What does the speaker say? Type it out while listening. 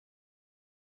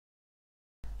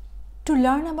To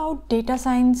learn about data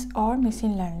science or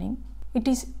machine learning, it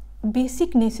is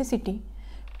basic necessity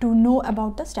to know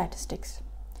about the statistics.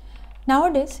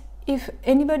 Nowadays, if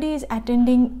anybody is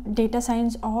attending data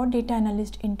science or data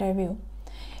analyst interview,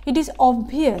 it is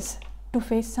obvious to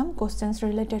face some questions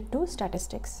related to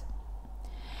statistics.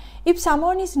 If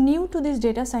someone is new to this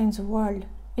data science world,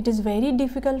 it is very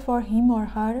difficult for him or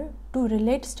her to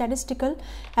relate statistical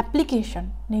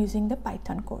application using the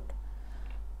Python code.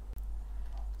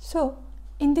 So,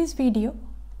 in this video,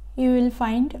 you will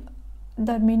find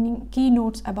the key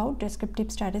notes about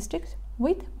descriptive statistics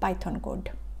with Python code.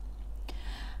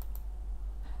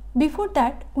 Before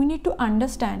that, we need to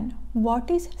understand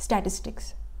what is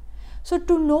statistics. So,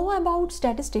 to know about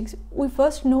statistics, we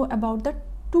first know about the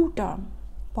two terms,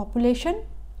 population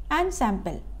and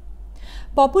sample.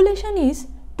 Population is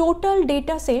total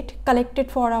data set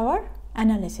collected for our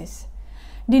analysis,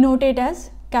 denoted as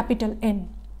capital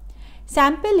N.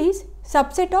 Sample is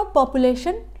subset of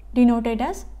population, denoted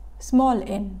as small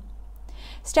n.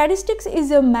 Statistics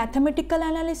is a mathematical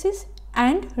analysis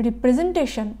and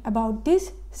representation about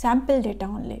this sample data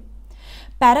only.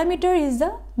 Parameter is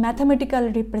the mathematical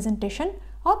representation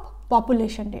of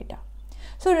population data.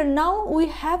 So now we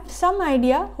have some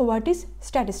idea what is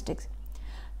statistics.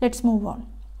 Let's move on.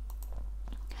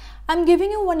 I am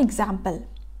giving you one example.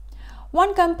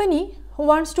 One company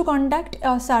wants to conduct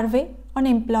a survey on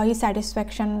employee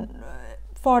satisfaction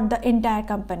for the entire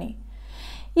company.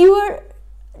 You are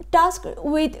tasked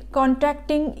with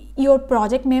contacting your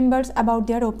project members about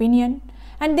their opinion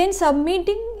and then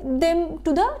submitting them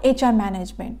to the HR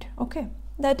management. Okay,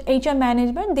 that HR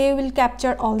management, they will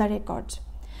capture all the records.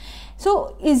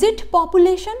 So is it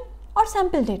population or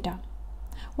sample data?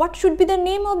 What should be the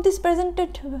name of this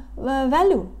presented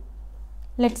value?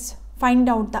 Let's find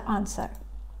out the answer.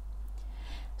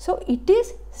 So it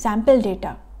is sample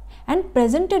data and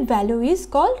presented value is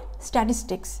called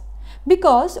statistics,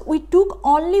 because we took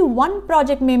only one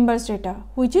project member's data,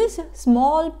 which is a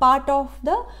small part of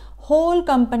the whole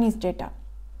company's data.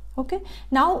 Okay,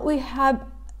 now we have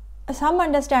some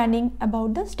understanding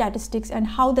about the statistics and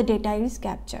how the data is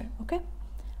captured. Okay,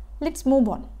 let's move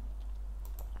on.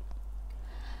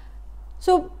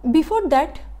 So before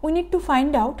that, we need to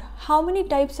find out how many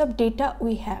types of data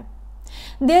we have.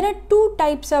 There are two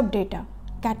types of data,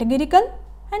 categorical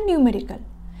and numerical.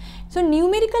 So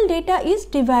numerical data is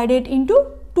divided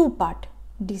into two parts,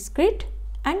 discrete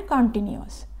and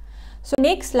continuous. So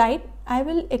next slide, I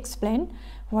will explain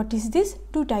what is this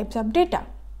two types of data.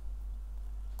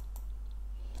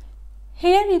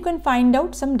 Here you can find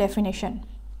out some definition.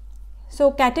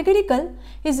 So categorical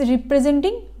is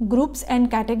representing groups and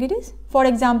categories, for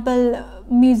example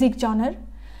music genre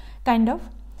kind of.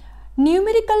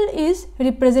 Numerical is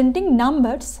representing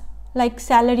numbers like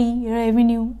salary,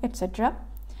 revenue, etc.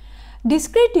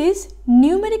 Discrete is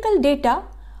numerical data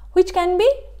which can be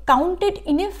counted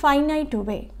in a finite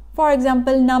way, for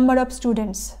example number of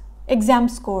students, exam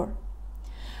score.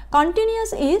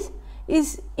 Continuous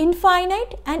is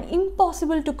infinite and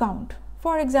impossible to count,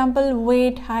 for example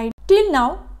weight, height. Till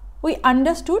now we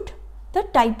understood the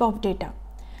type of data.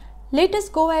 Let us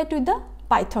go ahead with the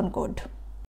Python code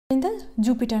in the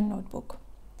Jupyter notebook.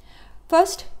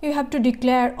 First you have to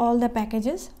declare all the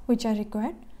packages which are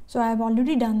required. So I have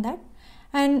already done that,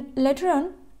 and later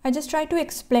on I just try to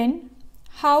explain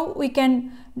how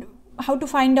to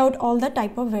find out all the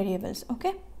type of variables.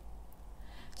 Okay,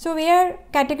 so we are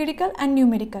categorical and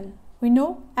numerical. We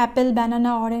know apple,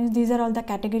 banana, orange, these are all the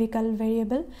categorical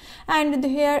variable, and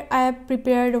here I have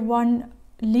prepared one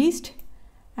list,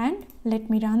 and let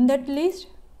me run that list.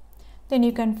 Then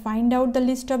you can find out the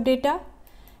list of data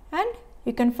and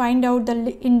you can find out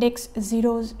the index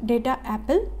zeros data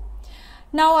apple.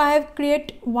 Now I have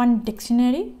created one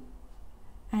dictionary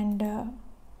and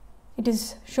it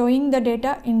is showing the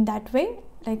data in that way,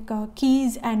 like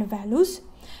keys and values.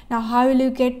 Now how will you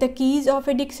get the keys of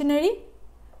a dictionary?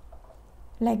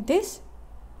 Like this.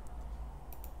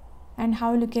 And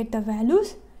how will you get the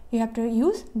values? You have to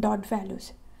use dot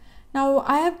values. Now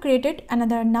I have created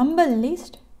another number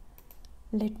list.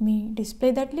 Let me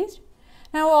display that list.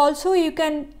 Now also you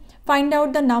can find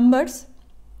out the numbers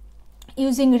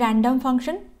using random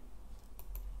function.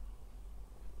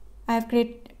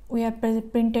 We have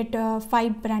printed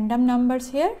 5 random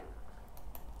numbers here.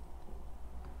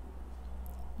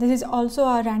 This is also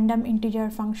a random integer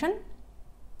function.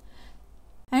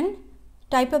 And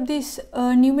type of this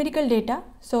numerical data,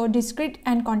 so discrete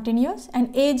and continuous,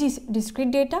 and age is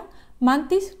discrete data,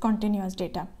 month is continuous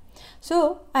data.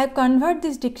 So I have converted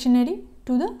this dictionary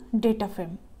to the data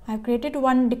frame. I have created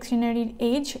one dictionary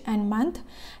age and month.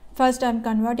 First I am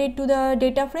converted to the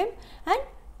data frame and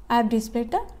I have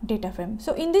displayed the data frame.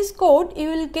 So in this code you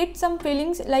will get some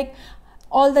feelings like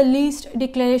all the list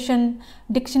declaration,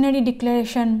 dictionary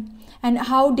declaration, and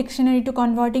how dictionary to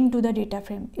converting to the data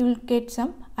frame. You will get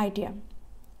some idea.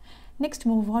 Next,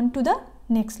 move on to the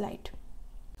next slide.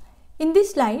 In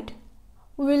this slide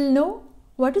we will know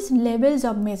what is levels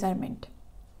of measurement.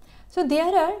 So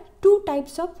there are two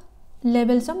types of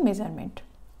levels of measurement.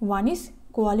 One is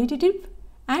qualitative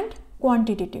and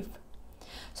quantitative.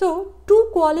 So two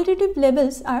qualitative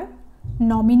levels are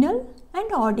nominal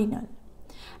and ordinal,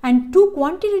 and two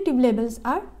quantitative levels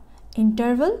are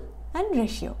interval and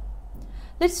ratio.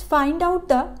 Let's find out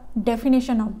the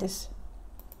definition of this.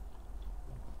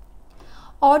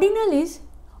 Ordinal is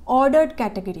ordered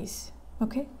categories,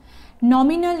 okay?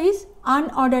 Nominal is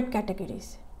unordered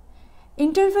categories.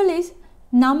 Interval is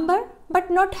number but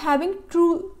not having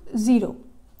true zero.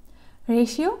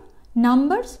 Ratio,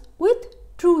 numbers with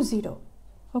true zero.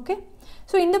 Okay,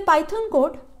 so in the Python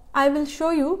code I will show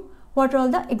you what are all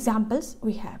the examples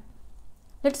we have.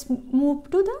 Let's move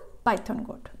to the Python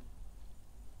code.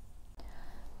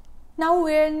 Now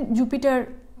we are in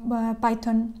Jupyter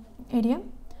Python area,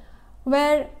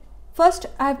 where first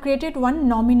I have created one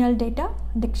nominal data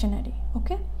dictionary.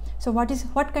 Okay, so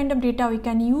what kind of data we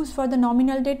can use for the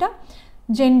nominal data?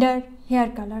 Gender, hair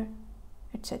color,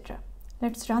 etc.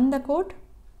 Let's run the code.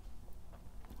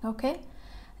 Okay,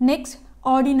 next,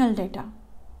 ordinal data.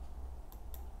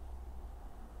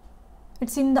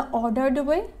 It's in the ordered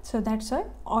way, so that's our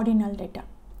ordinal data.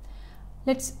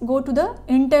 Let's go to the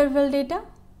interval data.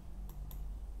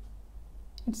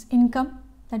 It's income,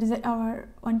 that is our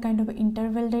one kind of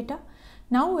interval data.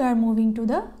 Now we are moving to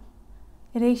the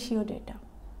ratio data.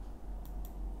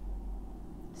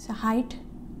 So height,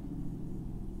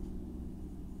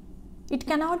 it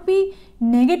cannot be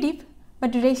negative,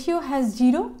 but ratio has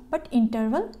 0, but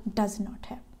interval does not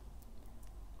have.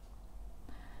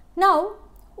 Now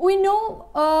we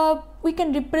know we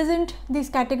can represent these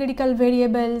categorical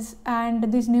variables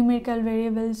and these numerical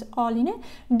variables all in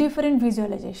a different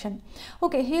visualization.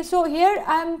 Okay, here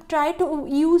I am trying to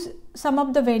use some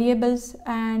of the variables,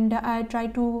 and I try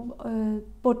to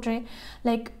portray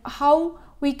like how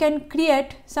we can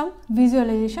create some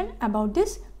visualization about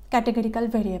this categorical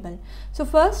variable. So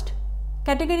first,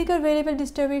 categorical variable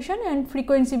distribution and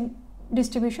frequency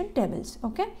distribution tables.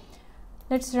 Okay,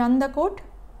 let's run the code,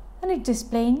 and it's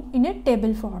displaying in a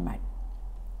table format.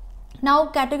 Now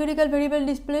categorical variable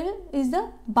display is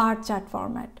the bar chart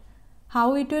format.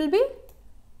 How it will be?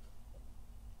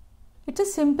 It's a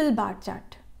simple bar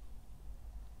chart.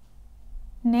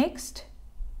 Next,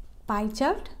 pie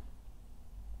chart.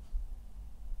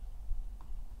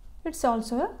 It's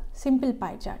also a simple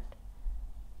pie chart.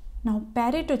 Now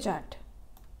Pareto chart.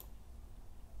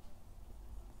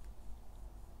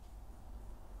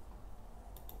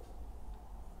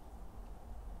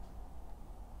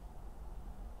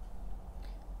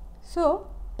 So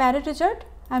Pareto chart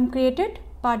I am created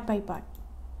part by part.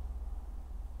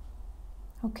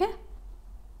 Okay,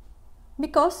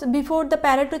 because before the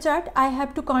Pareto chart I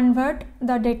have to convert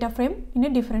the data frame in a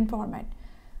different format.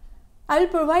 I will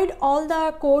provide all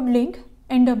the code link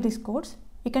end of this course.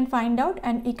 You can find out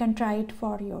and you can try it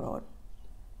for your own.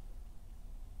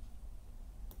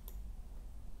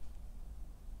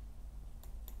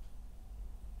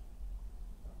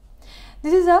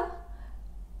 This is a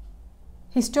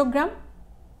histogram,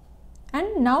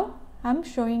 and now I am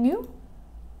showing you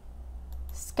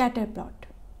scatter plot.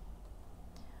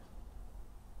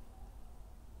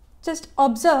 Just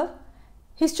observe,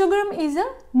 histogram is a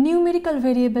numerical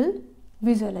variable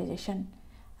visualization,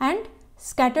 and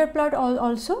scatter plot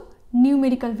also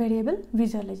numerical variable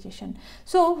visualization.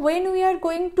 So when we are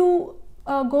going to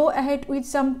go ahead with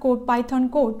some code, Python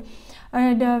code,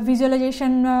 and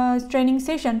visualization training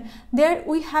session, there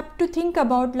we have to think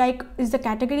about like, is the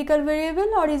categorical variable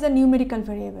or is a numerical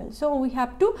variable. So we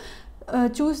have to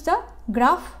choose the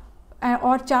graph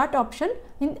or chart option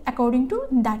according to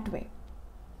that way.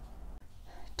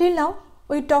 Till now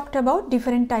we talked about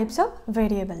different types of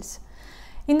variables.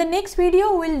 In the next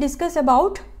video we will discuss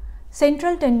about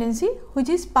central tendency, which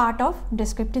is part of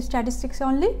descriptive statistics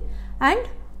only, and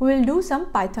we will do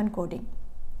some Python coding.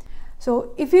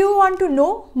 So if you want to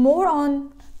know more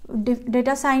on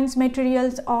data science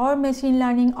materials or machine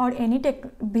learning or any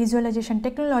visualization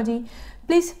technology,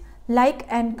 please like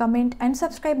and comment and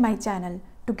subscribe my channel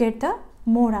to get the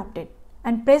more update,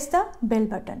 and press the bell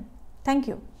button. Thank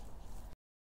you.